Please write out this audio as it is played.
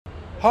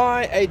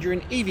Hi,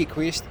 Adrian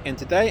Eviequist, and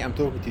today I'm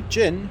talking to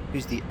Jin,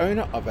 who's the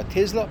owner of a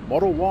Tesla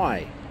Model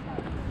Y.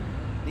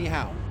 Ni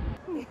hao.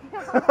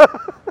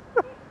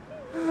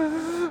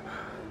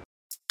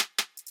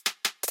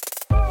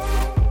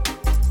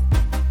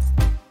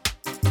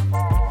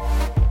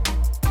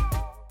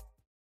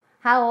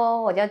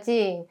 Hello， 我叫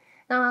静。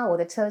那我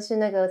的车是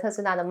那个特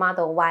斯拉的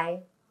Model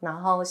Y，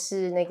 然后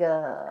是那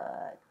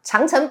个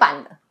长程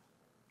版的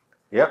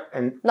Yep,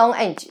 and Long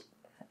Range，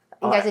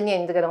 应该是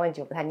念这个 Long Range，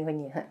 我不太会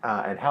念。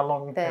and how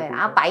long? 对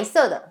啊，白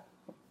色的。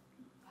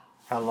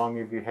How long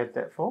have you had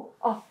that for?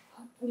 哦，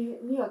你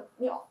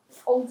有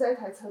own 这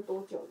台车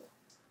多久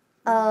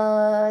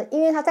了？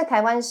因为他在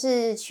台湾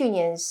是去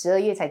年12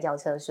月才交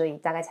车，所以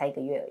大概才1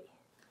个月而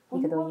已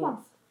，1个多月。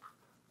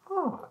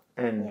Oh,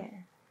 and Yeah.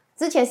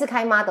 之前是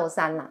开 Model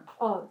 3啦。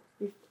哦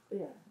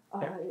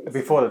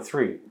before the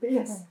 3.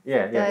 Yes.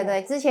 Yeah, 对 yeah.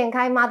 对，之前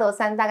开 Model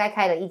 3大概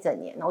开了1整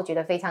年，然后我觉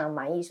得非常的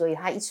满意，所以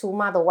它一出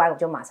Model Y 我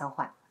就马上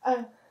换。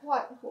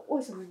换，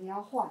为什么你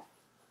要换？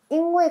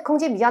因为空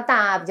间比较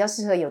大，比较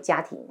适合有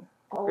家庭。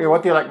Yeah,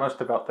 what do you like most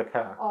about the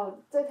car?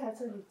 这台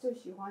车你最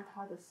喜欢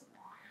它的什么？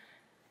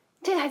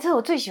这台车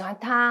我最喜欢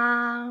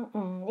它，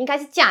应该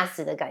是驾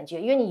驶的感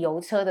觉，因为你油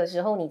车的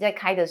时候，你在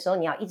开的时候，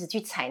你要一直去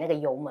踩那个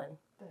油门，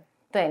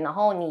对，然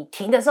后你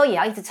停的时候也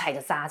要一直踩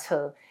着刹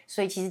车，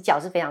所以其实脚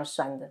是非常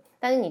酸的。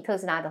但是你特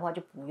斯拉的话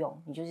就不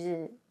用，你就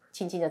是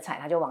轻轻的踩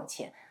它就往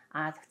前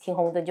啊，停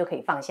红灯就可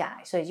以放下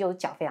来，所以就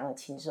脚非常的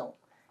轻松，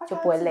就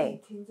不会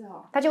累。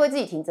它就会自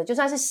己停着，就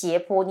算是斜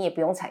坡你也不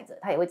用踩着，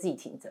它也会自己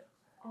停着。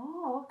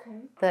OK。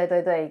对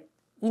对对，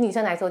以女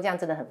生来说这样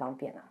真的很方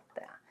便啊，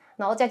对啊。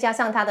然后再加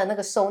上它的那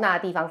个收纳的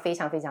地方非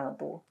常非常的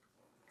多，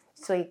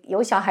所以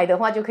有小孩的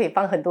话就可以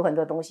放很多很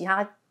多东西。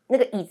它那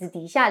个椅子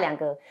底下2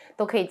个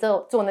都可以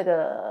做那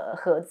个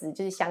盒子，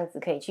就是箱子，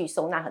可以去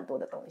收纳很多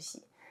的东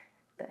西。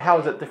How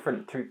is it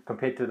different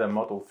compared to the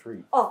Model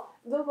 3?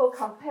 如果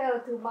compare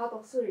to Model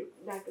 3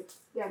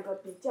两个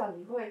比较，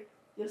你会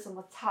有什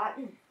么差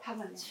异？他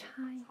们差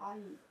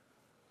异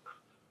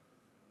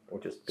Or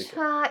just bigger?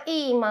 差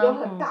异吗？有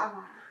很大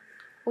吗？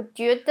我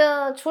觉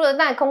得除了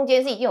那空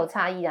间是一定有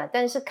差异啦，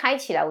但是开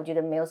起来我觉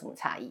得没有什么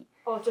差异。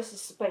就是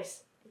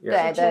space。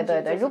对对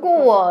对对，如果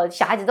我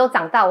小孩子都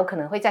长大，我可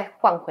能会再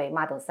换回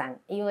Model 3，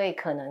因为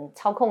可能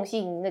操控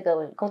性那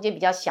个空间比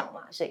较小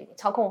嘛，所以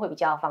操控会比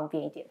较方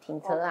便一点，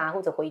停车啊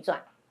或者回转。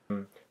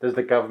Does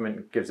the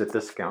government gives a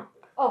discount?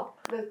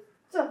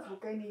 政府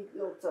给你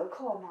有折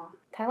扣吗？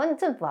台湾的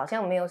政府好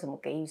像没有什么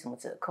给予什么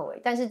折扣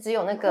但是只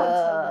有那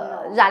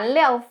个燃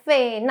料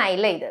费那一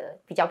类的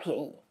比较便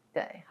宜。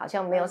对，好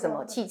像没有什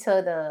么汽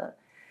车的，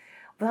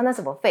不知道那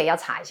什么费要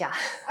查一下。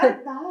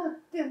然后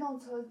电动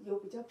车有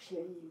比较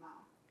便宜吗？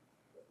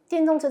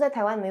电动车在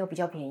台湾没有比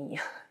较便宜，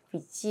比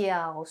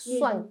较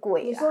算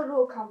贵。你说如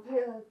果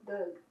compare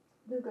的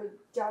那个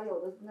加油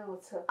的那种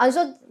车你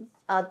说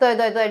对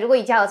对对，如果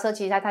以加油车，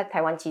其实它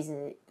台湾其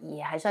实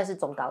也还算是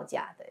中高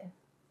价的。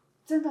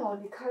真的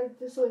你开，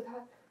所以它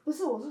不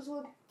是，我是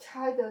说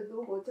开的，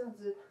如果这样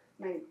子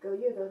每个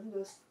月的那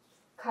个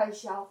开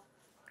销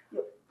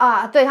有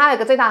对，它有一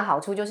个最大的好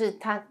处就是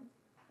它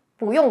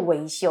不用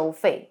维修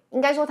费，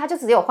应该说它就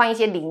只有换一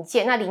些零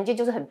件，那零件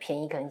就是很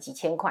便宜，可能几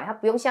千块，它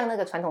不用像那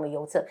个传统的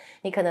油车，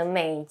你可能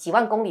每几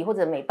万公里或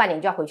者每半年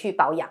就要回去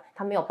保养，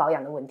它没有保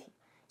养的问题，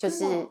就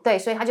是对，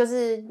所以它就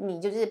是你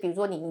就是比如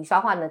说你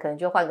刷换的可能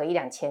就换个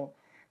1-2千，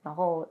然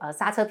后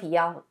刹车皮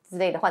啊之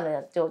类的换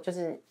的就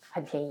是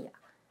很便宜啊，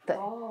对，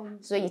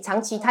所以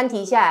长期摊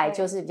提下来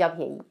就是比较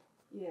便宜。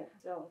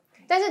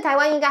但是台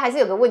湾应该还是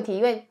有个问题，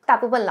因为大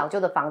部分老旧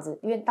的房子，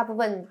因为大部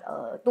分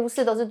都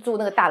市都是住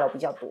那个大楼比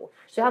较多，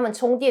所以他们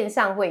充电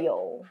上会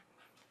有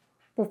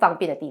不方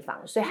便的地方，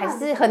所以还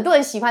是很多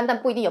人喜欢，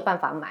但不一定有办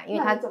法买，因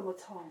为它怎么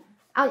充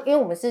因为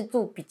我们是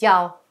住比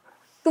较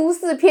都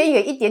市偏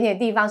远一点点的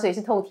地方，所以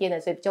是透天的，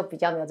所以就比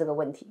较没有这个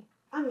问题。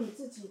你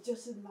自己就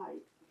是买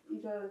一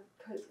个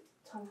可以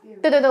充电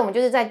的？对对对，我们就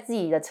是在自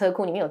己的车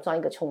库里面有装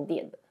一个充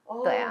电的。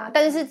对啊，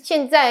但是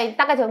现在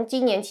大概从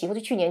今年起或是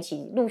去年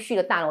起，陆续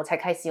的大楼才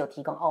开始有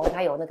提供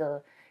它有那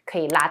个可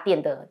以拉电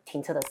的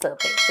停车的设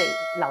备，所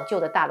以老旧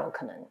的大楼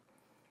可能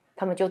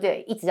他们就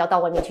得一直要到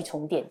外面去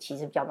充电，其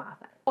实比较麻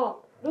烦。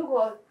如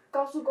果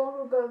高速公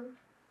路跟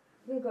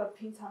那个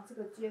平常这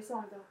个街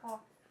上的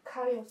话，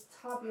开有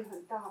差别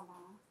很大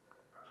吗？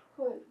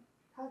会，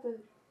它的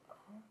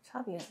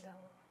差别很大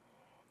吗？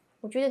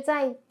我觉得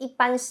在一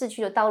般市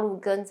区的道路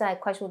跟在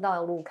快速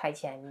道路开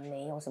起来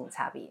没有什么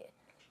差别。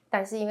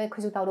但是因为快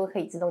速道路可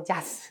以自动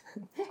驾驶，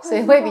所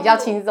以会比较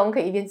轻松，可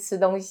以一边吃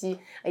东西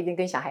一边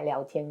跟小孩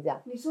聊天这样。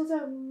你说在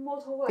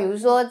motorway， 比如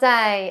说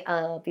在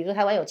比如说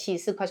台湾有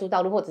74快速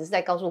道路，或者是在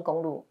高速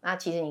公路，那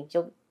其实你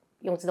就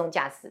用自动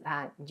驾驶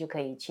它，你就可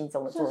以轻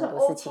松的做很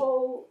多事情。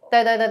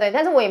对对对对，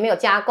但是我也没有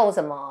加购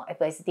什么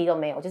FSD 都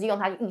没有，就是用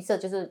它预设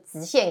就是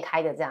直线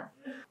开的这样。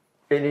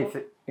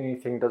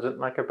Anything doesn't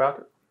like about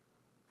it?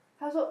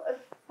 他说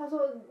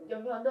有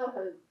没有任何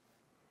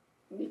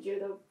你觉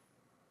得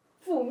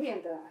负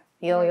面的？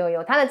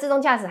有，它的自动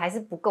驾驶还是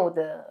不够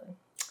的。我觉得，有，它的自动驾驶还是不够的。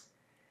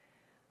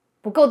我觉得，因为它的自动驾驶是比较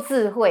不够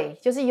智慧，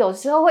就是有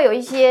时候会有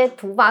一些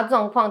突发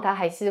状况，他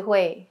还是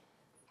会。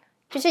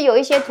就是有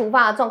一些突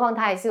发的状况，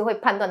他还是会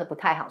判断的不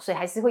太好，所以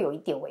还是会有一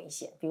点危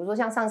险。比如说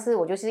像上次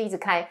我就是一直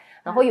开，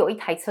然后有一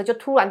台车就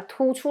突然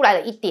突出来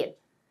了一点，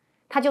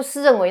他就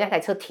是认为那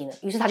台车停了，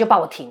于是他就把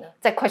我停了，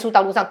在快速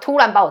道路上突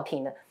然把我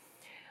停了，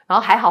然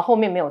后还好后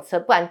面没有车，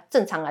不然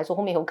正常来说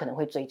后面有可能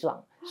会追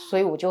撞，所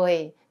以我就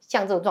会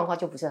像这种状况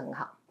就不是很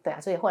好，对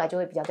啊，所以后来就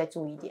会比较再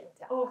注意一点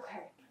这样。OK，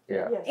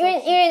 Yeah.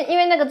 因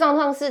为那个状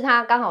况是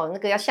他刚好那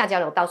个要下交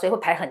流道，所以会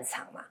排很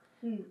长嘛。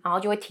然后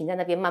就会停在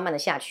那边，慢慢的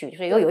下去，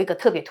所以又有一个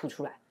特别突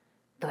出来，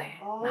对，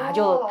然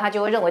后他就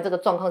会认为这个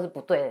状况是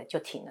不对的，就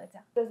停了这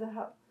样。但是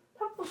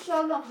它不需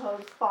要任何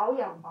保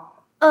养吧？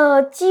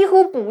几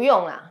乎不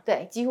用啦，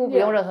对，几乎不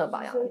用任何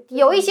保养。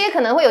有一些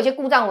可能会有些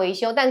故障维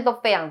修，但是都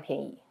非常便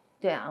宜。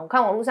对啊，我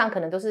看网络上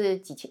可能都是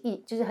几千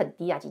就是很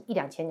低啊，一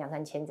两千、两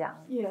三千这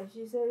样。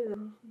其实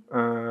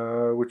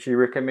Would you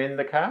recommend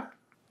the car?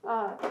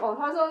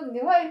 他说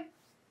你会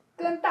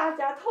跟大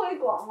家推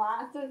广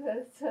吗？这个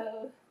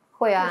车？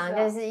会啊，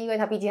但是因为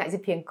它毕竟还是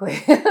偏贵，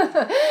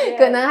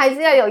可能还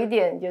是要有一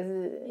点就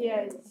是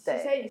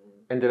对。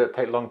And did it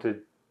take long to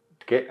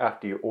get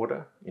after you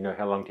order? You know,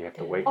 how long do you have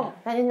to wait?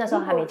 但是那时候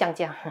还没降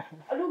价。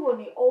如果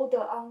你 order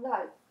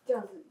online 这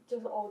样子就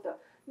是 order，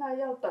 那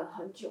要等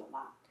很久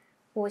吗？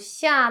我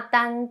下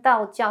单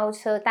到交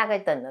车大概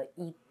等了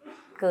1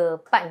个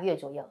半月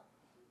左右。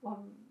1.5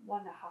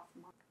 month。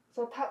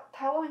所以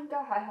台湾应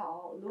该还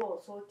好，如果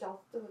说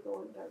交这个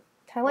都应该。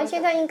台湾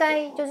现在应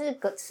该就是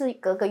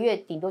隔个月，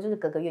顶多就是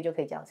隔个月就可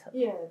以交车。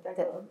Yeah，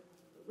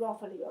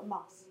 roughly a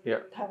month。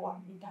Yeah。台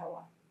湾。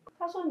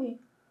他说你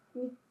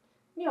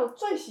有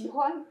最喜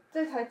欢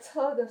这台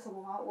车的什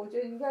么吗？我觉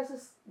得应该是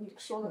你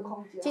说的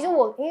空间。其实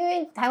因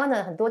为台湾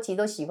的很多其实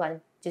都喜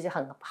欢就是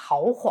很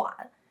豪华，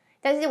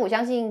但是我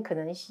相信可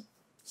能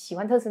喜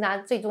欢特斯拉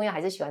最重要还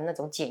是喜欢那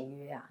种简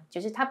约啊，就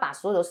是他把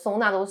所有的收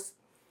纳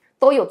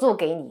都有做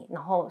给你，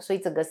然后所以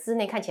整个室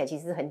内看起来其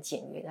实是很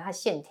简约的，它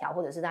线条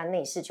或者是它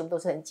内饰全部都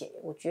是很简约。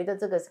我觉得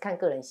这个是看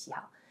个人喜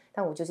好，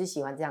但我就是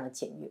喜欢这样的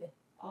简约。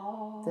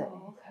对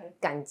 ，OK，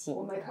 干净。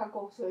我没看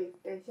过，所以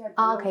等一下。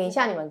等一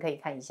下你们可以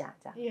看一下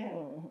这样。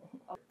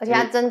而且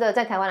它真的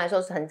在台湾来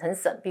说是很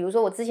省，比如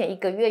说我之前1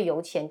个月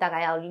油钱大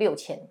概要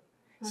6000，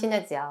现在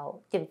只要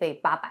电费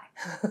800。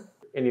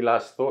Any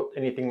last thought?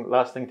 Anything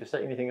last thing to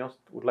say? Anything else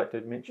would like to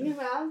mention? 你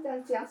们要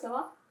讲什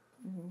么？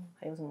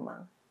还有什么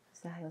吗？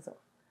还有什么？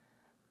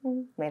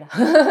没了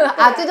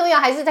最重要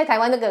还是在台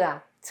湾那个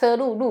啦，车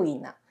露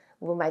营啊。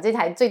我买这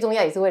台最重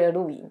要也是为了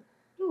露营，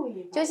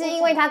就是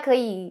因为它可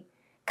以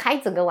开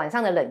整个晚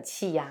上的冷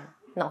气啊，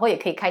然后也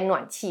可以开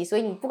暖气，所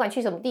以你不管去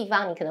什么地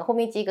方，你可能后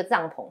面接一个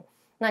帐篷，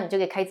那你就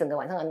可以开整个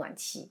晚上的暖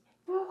气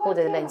或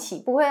者冷气，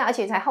不会啊，而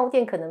且才耗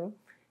电可能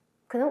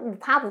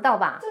5%不到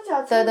吧？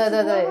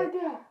对，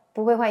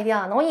不会坏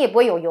掉，然后也不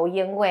会有油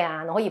烟味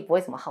啊，然后也不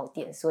会什么耗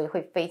电，所以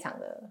会非常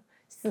的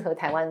适合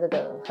台湾这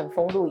个很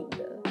风露营的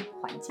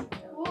环境。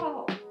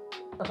哇，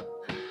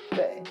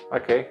对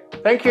Okay.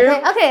 Thank you.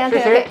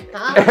 OK，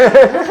 好。